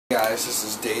guys, this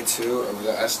is day 2 of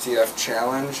the STF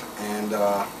challenge, and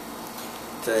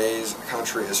today's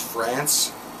country is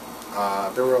France.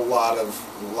 There were a lot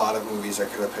of movies I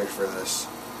could have picked for this.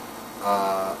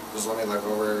 Just let me look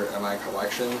over at my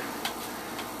collection.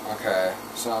 Okay,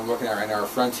 so I'm looking at right now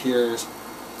Frontiers,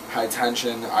 High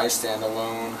Tension, I Stand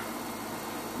Alone,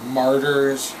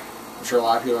 Martyrs. I'm sure a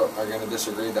lot of people are going to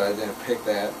disagree that I didn't pick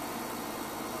that.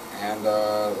 And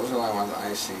those are the only ones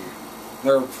I see.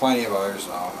 There are plenty of others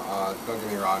though, don't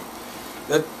get me wrong.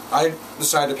 I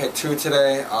decided to pick 2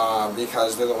 today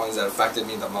because they're the ones that affected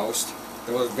me the most.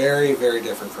 They were very, very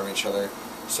different from each other.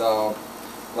 So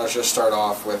let's just start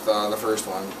off with the first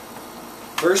one.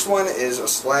 First one is a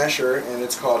slasher, and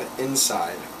it's called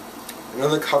Inside. I know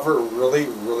the cover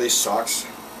really sucks.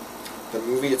 The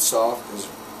movie itself is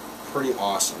pretty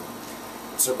awesome.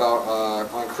 It's about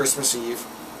on Christmas Eve,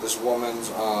 this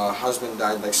woman's husband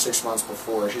died like 6 months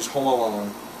before. She's home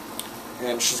alone,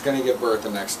 and she's going to give birth the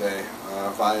next day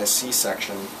via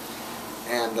C-section.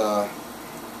 And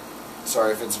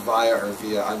sorry if it's via or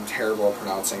via, I'm terrible at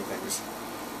pronouncing things.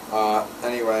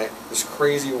 Anyway, this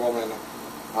crazy woman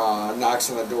knocks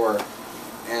on the door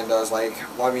and is like,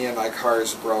 "Let me in, my car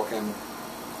is broken."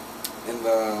 And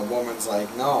the woman's like,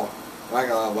 "No, I'm not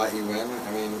going to let you in.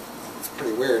 I mean, it's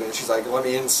pretty weird." And she's like, "Let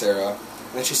me in, Sarah."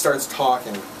 And then she starts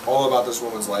talking all about this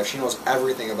woman's life. She knows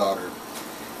everything about her.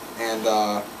 And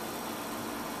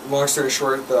long story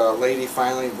short, the lady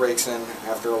finally breaks in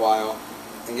after a while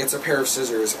and gets a pair of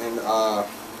scissors. And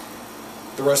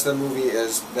the rest of the movie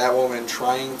is that woman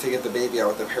trying to get the baby out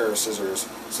with a pair of scissors.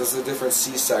 So it's a different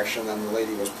C-section than the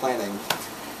lady was planning.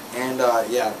 And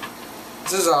yeah,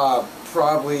 this is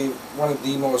probably one of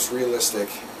the most realistic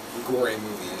gory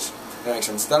movies. That makes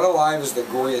sense. Dead Alive is the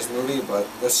goriest movie, but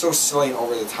that's so silly and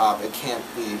over the top it can't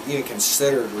be even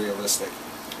considered realistic.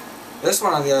 This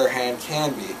one, on the other hand,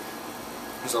 can be.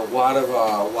 There's a lot of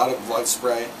blood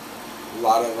spray, a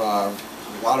lot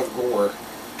of gore,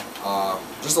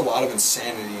 just a lot of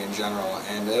insanity in general,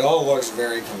 and it all looks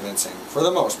very convincing for the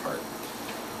most part.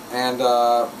 And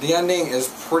the ending is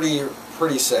pretty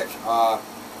sick.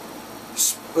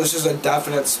 This is a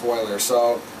definite spoiler,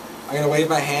 so I'm going to wave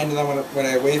my hand, and then when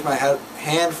I wave my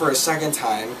hand for a second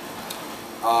time,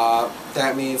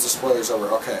 that means the spoiler's over.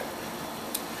 Okay.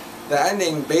 The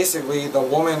ending, basically, the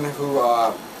woman who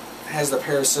has the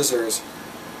pair of scissors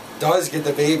does get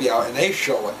the baby out, and they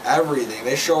show everything.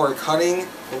 They show her cutting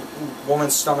the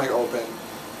woman's stomach open,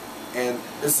 and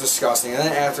it's disgusting. And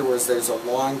then afterwards, there's a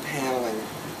long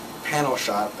panel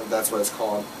shot, if that's what it's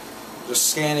called,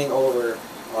 just scanning over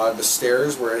the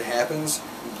stairs where it happens.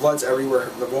 Blood's everywhere.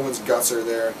 The woman's guts are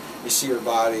there. You see her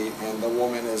body, and the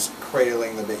woman is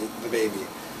cradling the baby.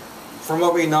 From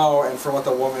what we know, and from what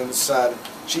the woman said,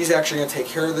 she's actually going to take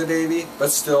care of the baby,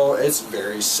 but still, it's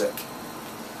very sick.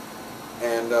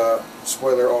 And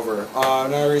spoiler over.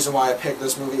 Another reason why I picked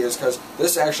this movie is because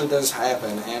this actually does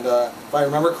happen, and if I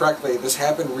remember correctly, this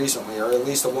happened recently, or at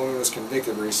least a woman was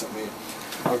convicted recently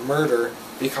of murder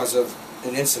because of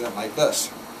an incident like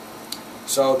this.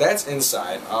 So that's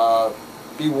Inside.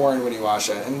 Be warned when you watch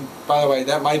that. And by the way,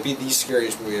 that might be the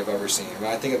scariest movie I've ever seen.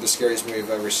 When I think of the scariest movie I've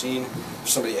ever seen, if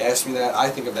somebody asks me that, I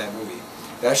think of that movie.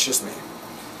 That's just me.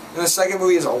 And the second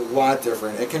movie is a lot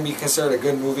different. It can be considered a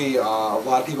good movie. A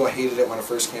lot of people hated it when it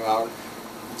first came out.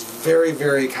 It's very,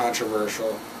 very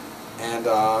controversial. And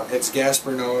it's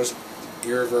Gaspar Noé's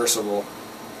Irreversible.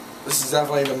 This is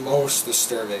definitely the most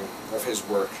disturbing of his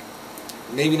work.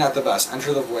 Maybe not the best.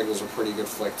 Enter the Void was a pretty good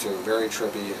flick too. Very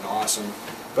trippy and awesome.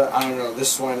 But I don't know,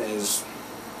 this one is,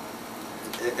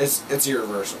 it's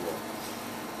irreversible.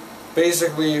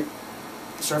 Basically,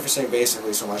 sorry for saying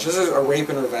basically so much, this is a rape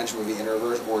and revenge movie in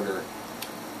reverse order.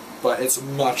 But it's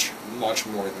much, much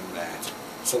more than that.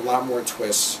 It's a lot more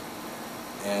twists,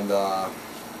 and a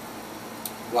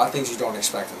lot of things you don't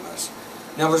expect in this.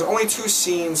 Now, there's only 2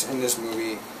 scenes in this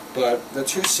movie, but the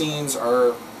 2 scenes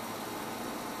are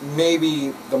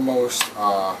maybe the most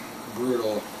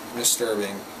brutal and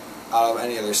disturbing out of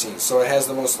any other scene. So it has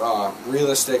the most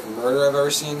realistic murder I've ever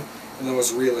seen, and the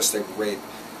most realistic rape.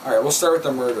 Alright, we'll start with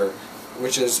the murder,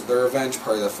 which is the revenge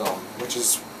part of the film, which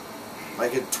is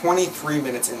like 23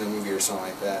 minutes in the movie or something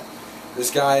like that.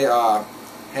 This guy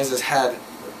has his head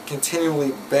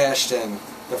continually bashed in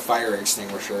the fire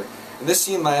extinguisher. And this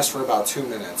scene lasts for about 2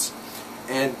 minutes.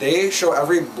 And they show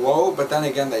every blow, but then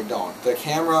again they don't. The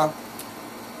camera,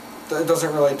 it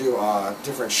doesn't really do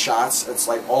different shots. It's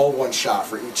like all one shot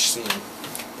for each scene,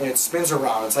 and it spins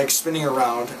around. It's like spinning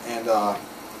around, and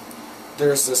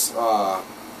there's this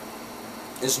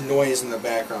noise in the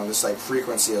background, this like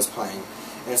frequency is playing,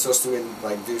 and it's supposed to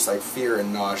like induce like fear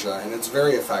and nausea, and it's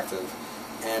very effective.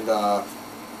 And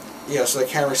yeah, so the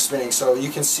camera's spinning, so you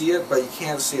can see it, but you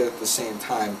can't see it at the same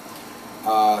time.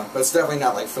 But it's definitely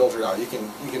not like filtered out. You can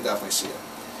definitely see it.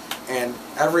 And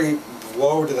every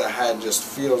blow to the head just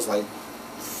feels like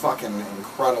fucking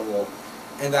incredible.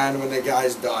 And then when the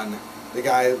guy's done, the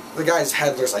guy's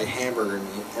head looks like hamburger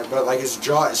meat, but like his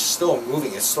jaw is still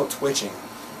moving, it's still twitching.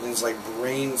 And his like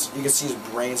brains, you can see his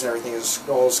brains and everything, his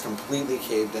skull's completely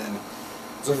caved in.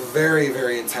 It's a very,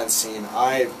 very intense scene.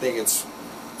 I think it's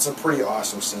a pretty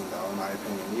awesome scene though, in my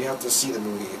opinion. You have to see the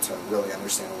movie to really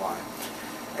understand why.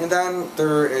 And then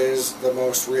there is the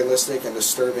most realistic and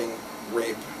disturbing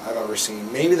rape I've ever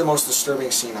seen. Maybe the most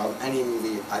disturbing scene of any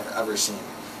movie I've ever seen.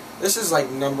 This is like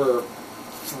number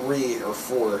 3 or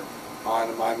 4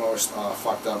 on my most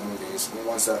fucked up movies. The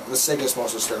ones that, the sickest,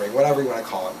 most disturbing, whatever you want to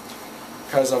call it.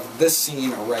 Because of this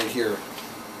scene right here.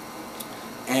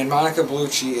 And Monica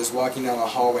Bellucci is walking down a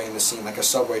hallway in the scene, like a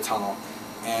subway tunnel.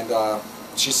 And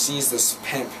she sees this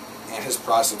pimp and his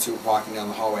prostitute walking down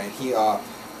the hallway. And he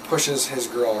pushes his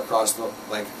girl across the,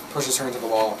 like, pushes her into the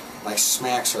wall, like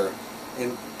smacks her.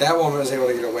 And that woman is able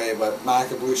to get away, but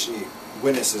Monica Bellucci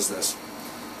witnesses this.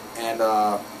 And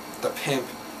the pimp,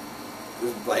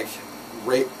 like,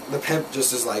 the pimp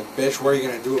just is like, bitch, what are you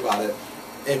going to do about it?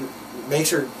 And makes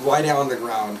her lie down on the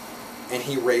ground, and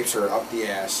he rapes her up the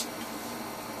ass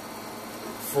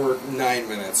for 9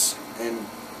 minutes. And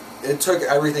it took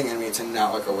everything in me to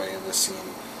not look away in this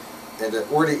scene, and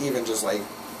or to even just like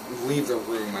leave the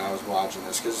room when I was watching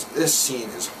this, because this scene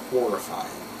is horrifying.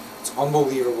 It's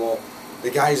unbelievable. The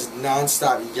guy's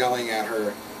non-stop yelling at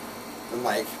her, and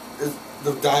like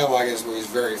the dialogue in this movie is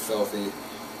very filthy.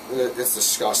 It's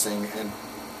disgusting. And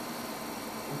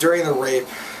during the rape,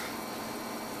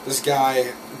 this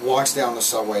guy walks down the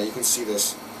subway. You can see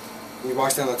this. He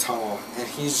walks down the tunnel, and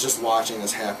he's just watching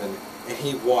this happen, and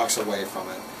he walks away from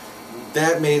it.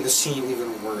 That made the scene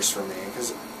even worse for me,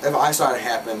 because if I saw it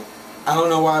happen, I don't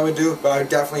know what I would do, but I would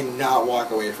definitely not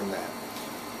walk away from that.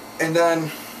 And then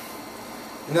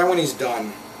when he's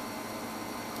done,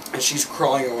 and she's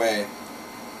crawling away,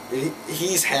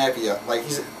 he's happy, like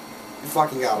he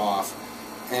fucking got off,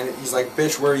 and he's like,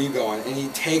 bitch, where are you going? And he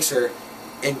takes her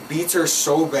and beats her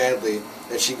so badly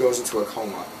that she goes into a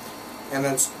coma. And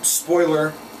then,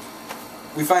 spoiler,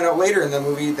 we find out later in the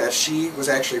movie that she was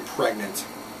actually pregnant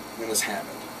when this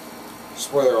happened.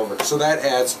 Spoiler over. So that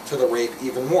adds to the rape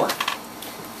even more.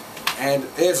 And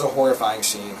it is a horrifying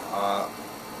scene.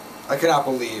 I cannot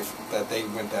believe that they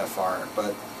went that far,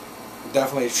 but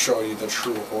definitely show you the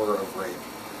true horror of rape.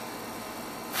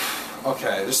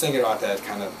 Okay, just thinking about that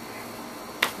kind of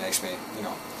makes me, you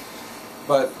know.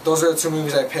 But those are the 2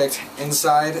 movies I picked,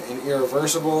 Inside and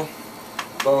Irreversible.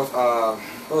 Both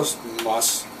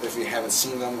must, if you haven't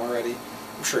seen them already.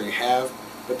 I'm sure you have,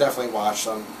 but definitely watch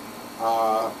them.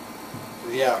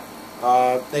 Yeah.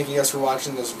 Thank you guys for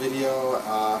watching this video.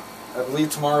 I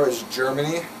believe tomorrow is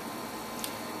Germany.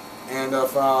 And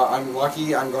if I'm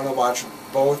lucky, I'm going to watch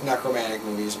both necromantic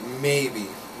movies, maybe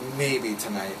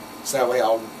tonight. So that way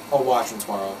I'll watch them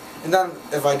tomorrow. And then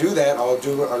if I do that, I'll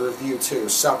do a review too,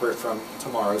 separate from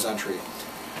tomorrow's entry.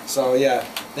 So yeah,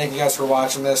 thank you guys for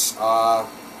watching this.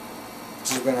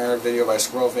 This has been our video by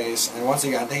Squirrelface. And once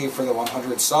again, thank you for the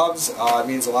 100 subs. It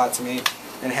means a lot to me.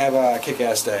 And have a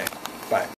kick-ass day. Bye.